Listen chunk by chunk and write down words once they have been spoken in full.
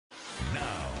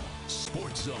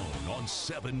Sports Zone on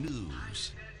 7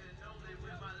 News.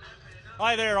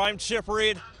 Hi there, I'm Chip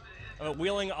Reed. I'm at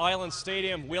Wheeling Island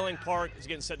Stadium. Wheeling Park is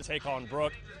getting set to take on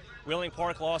Brooke. Wheeling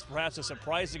Park lost perhaps a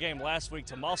surprising game last week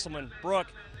to Musselman. Brooke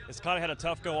has kind of had a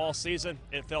tough go all season.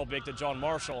 It fell big to John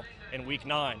Marshall in Week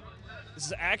 9. This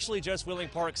is actually just Wheeling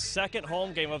Park's second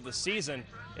home game of the season.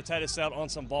 It's had us out on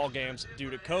some ball games due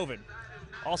to COVID.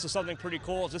 Also, something pretty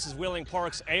cool is this is Wheeling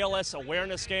Park's ALS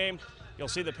awareness game. You'll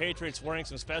see the Patriots wearing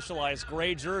some specialized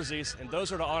gray jerseys, and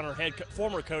those are to honor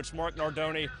former coach Mark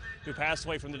Nardoni, who passed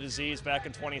away from the disease back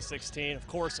in 2016. Of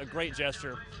course, a great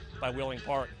gesture by Wheeling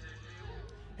Park.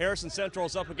 Harrison Central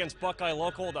is up against Buckeye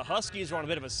Local. The Huskies are on a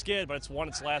bit of a skid, but it's won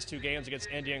its last 2 games against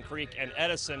Indian Creek and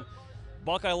Edison.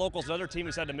 Buckeye Local's another team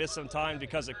who's had to miss some time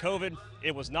because of COVID.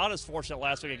 It was not as fortunate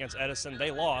last week against Edison.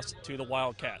 They lost to the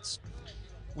Wildcats.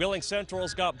 Wheeling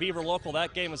Central's got Beaver Local.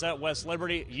 That game is at West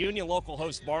Liberty. Union Local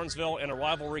hosts Barnesville in a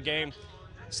rivalry game.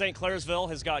 St. Clairsville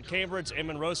has got Cambridge, and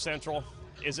Monroe Central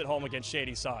is at home against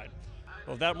Shady Side.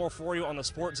 We'll have that more for you on the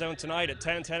Sports Zone tonight at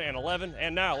 10, 10, and 11.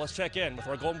 And now let's check in with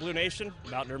our Golden Blue Nation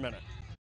Mountaineer Minute.